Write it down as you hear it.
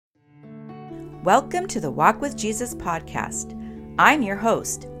Welcome to the Walk with Jesus podcast. I'm your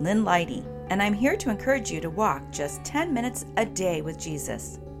host, Lynn Leidy, and I'm here to encourage you to walk just 10 minutes a day with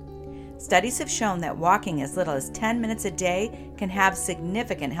Jesus. Studies have shown that walking as little as 10 minutes a day can have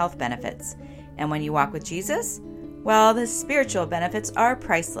significant health benefits. And when you walk with Jesus, well, the spiritual benefits are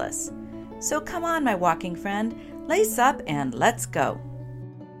priceless. So come on, my walking friend, lace up and let's go.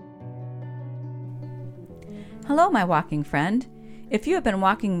 Hello, my walking friend. If you have been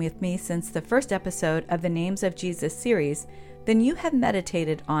walking with me since the first episode of the Names of Jesus series, then you have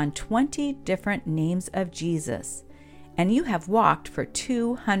meditated on 20 different names of Jesus, and you have walked for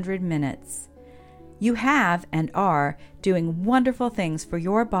 200 minutes. You have and are doing wonderful things for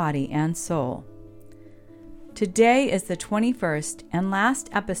your body and soul. Today is the 21st and last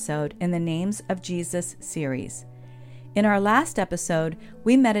episode in the Names of Jesus series. In our last episode,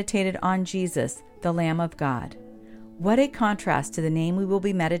 we meditated on Jesus, the Lamb of God. What a contrast to the name we will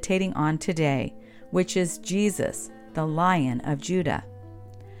be meditating on today, which is Jesus, the Lion of Judah.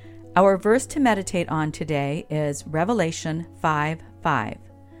 Our verse to meditate on today is Revelation 5:5.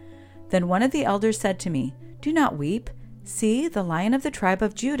 Then one of the elders said to me, "Do not weep. See, the Lion of the tribe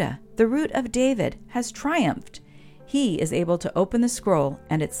of Judah, the Root of David, has triumphed. He is able to open the scroll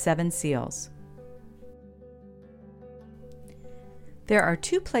and its 7 seals." There are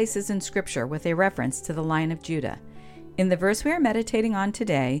 2 places in Scripture with a reference to the Lion of Judah. In the verse we are meditating on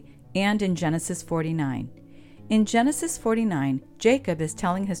today, and in Genesis 49. In Genesis 49, Jacob is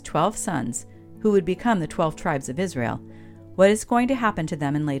telling his 12 sons, who would become the 12 tribes of Israel, what is going to happen to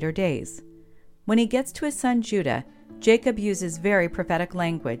them in later days. When he gets to his son Judah, Jacob uses very prophetic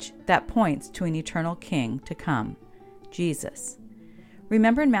language that points to an eternal king to come, Jesus.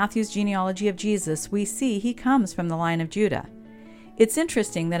 Remember in Matthew's genealogy of Jesus, we see he comes from the line of Judah. It's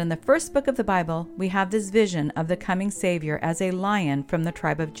interesting that in the first book of the Bible, we have this vision of the coming Savior as a lion from the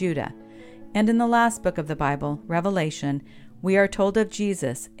tribe of Judah. And in the last book of the Bible, Revelation, we are told of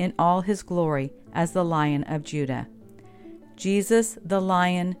Jesus in all his glory as the Lion of Judah. Jesus, the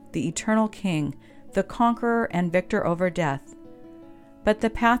Lion, the eternal King, the conqueror and victor over death. But the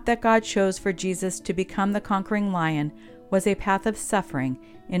path that God chose for Jesus to become the conquering lion was a path of suffering,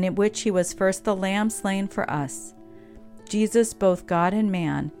 in which he was first the lamb slain for us. Jesus, both God and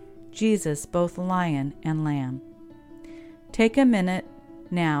man, Jesus, both lion and lamb. Take a minute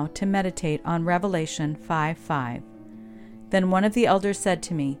now to meditate on Revelation 5:5. Then one of the elders said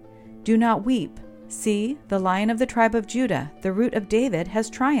to me, "Do not weep. See, the Lion of the tribe of Judah, the Root of David, has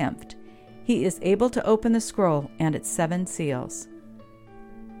triumphed. He is able to open the scroll and its 7 seals."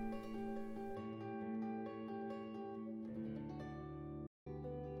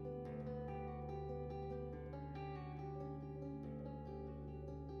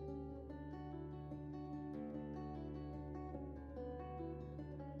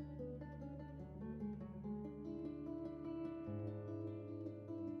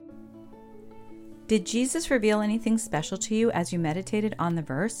 Did Jesus reveal anything special to you as you meditated on the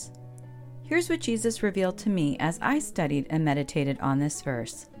verse? Here's what Jesus revealed to me as I studied and meditated on this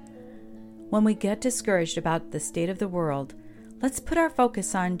verse. When we get discouraged about the state of the world, let's put our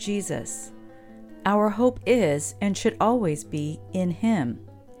focus on Jesus. Our hope is and should always be in Him.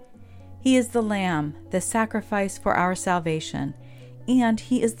 He is the Lamb, the sacrifice for our salvation, and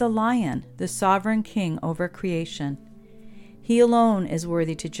He is the Lion, the sovereign King over creation. He alone is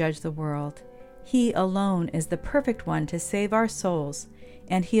worthy to judge the world. He alone is the perfect one to save our souls,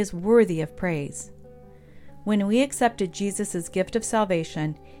 and He is worthy of praise. When we accepted Jesus' gift of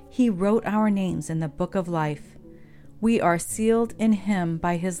salvation, He wrote our names in the book of life. We are sealed in Him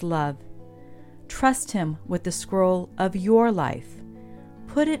by His love. Trust Him with the scroll of your life.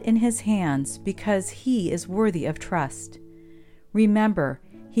 Put it in His hands because He is worthy of trust. Remember,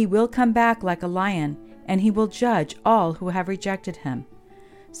 He will come back like a lion, and He will judge all who have rejected Him.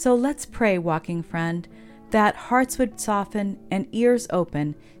 So let's pray, walking friend, that hearts would soften and ears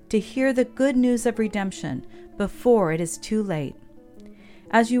open to hear the good news of redemption before it is too late.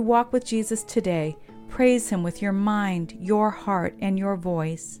 As you walk with Jesus today, praise Him with your mind, your heart, and your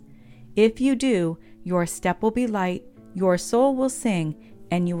voice. If you do, your step will be light, your soul will sing,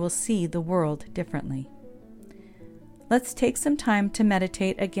 and you will see the world differently. Let's take some time to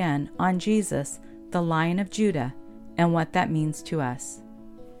meditate again on Jesus, the Lion of Judah, and what that means to us.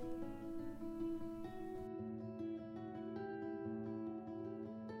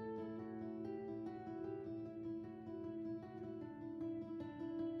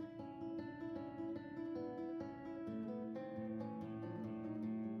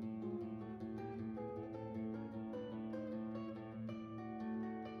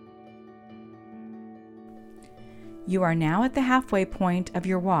 You are now at the halfway point of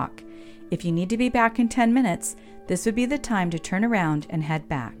your walk, If you need to be back in 10 minutes, this would be the time to turn around and head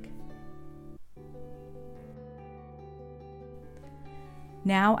back.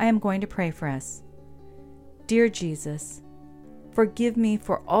 Now I am going to pray for us. Dear Jesus, forgive me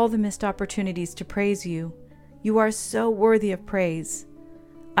for all the missed opportunities to praise you. You are so worthy of praise.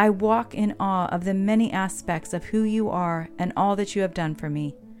 I walk in awe of the many aspects of who you are and all that you have done for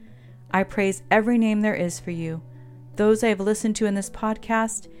me. I praise every name there is for you, those I have listened to in this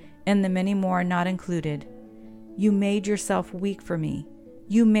podcast, and the many more not included. You made yourself weak for me.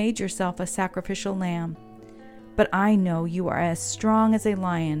 You made yourself a sacrificial lamb. But I know you are as strong as a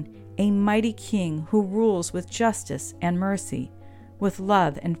lion, a mighty king who rules with justice and mercy, with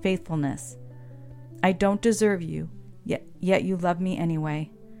love and faithfulness. I don't deserve you, yet you love me anyway.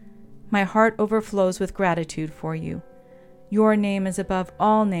 My heart overflows with gratitude for you. Your name is above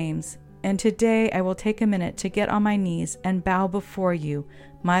all names, and today I will take a minute to get on my knees and bow before you,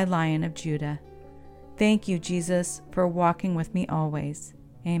 my Lion of Judah. Thank you, Jesus, for walking with me always.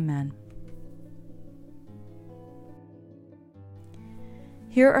 Amen.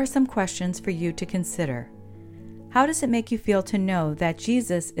 Here are some questions for you to consider. How does it make you feel to know that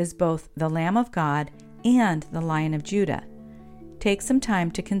Jesus is both the Lamb of God and the Lion of Judah? Take some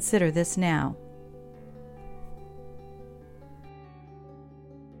time to consider this now.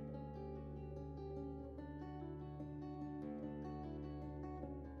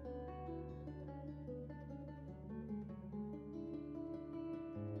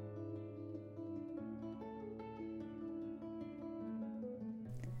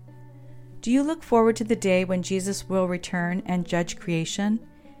 Do you look forward to the day when Jesus will return and judge creation?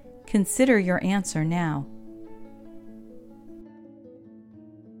 Consider your answer now.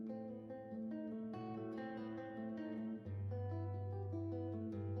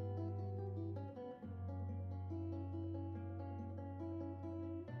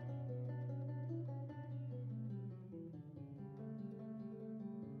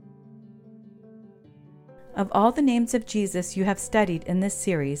 Of all the names of Jesus you have studied in this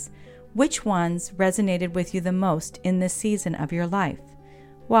series, which ones resonated with you the most in this season of your life?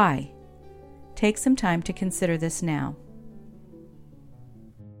 Why? Take some time to consider this now.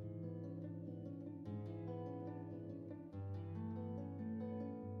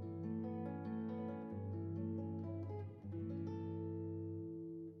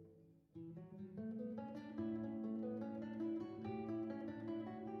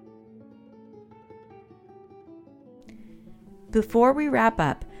 Before we wrap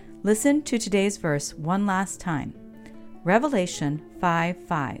up, listen to today's verse one last time. Revelation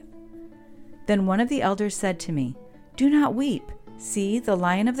 5:5. Then one of the elders said to me, "Do not weep. See, the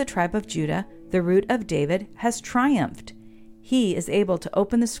Lion of the tribe of Judah, the Root of David, has triumphed. He is able to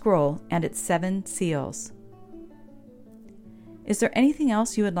open the scroll and its 7 seals." Is there anything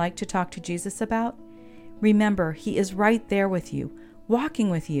else you would like to talk to Jesus about? Remember, he is right there with you, walking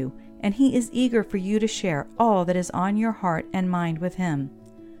with you, and he is eager for you to share all that is on your heart and mind with him.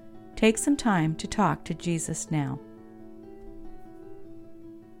 Take some time to talk to Jesus now.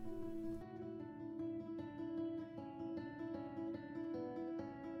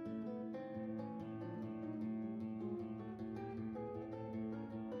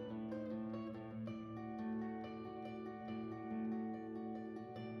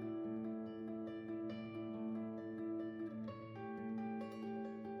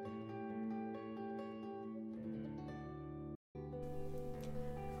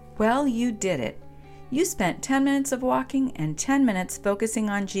 Well, you did it. You spent 10 minutes of walking and 10 minutes focusing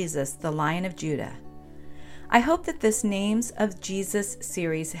on Jesus, the Lion of Judah. I hope that this Names of Jesus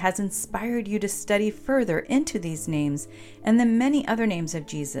series has inspired you to study further into these names and the many other names of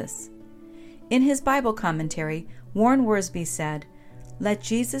Jesus. In his Bible commentary, Warren Wiersbe said, "Let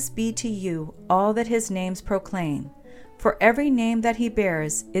Jesus be to you all that his names proclaim, for every name that he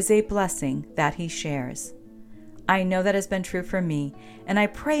bears is a blessing that he shares." I know that has been true for me, and I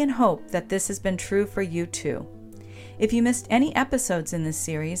pray and hope that this has been true for you too. If you missed any episodes in this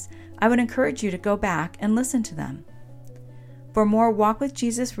series, I would encourage you to go back and listen to them. For more Walk with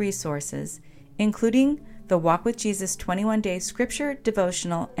Jesus resources, including the Walk with Jesus 21-Day Scripture,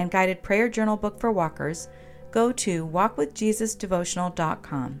 Devotional, and Guided Prayer Journal book for walkers, go to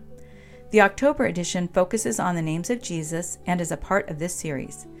walkwithjesusdevotional.com. The October edition focuses on the names of Jesus and is a part of this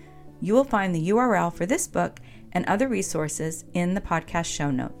series. You will find the URL for this book and other resources in the podcast show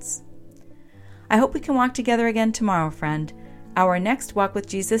notes. I hope we can walk together again tomorrow, friend. Our next Walk with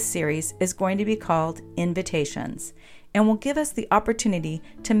Jesus series is going to be called Invitations, and will give us the opportunity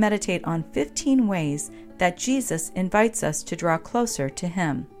to meditate on 15 ways that Jesus invites us to draw closer to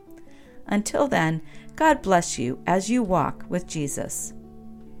him. Until then, God bless you as you walk with Jesus.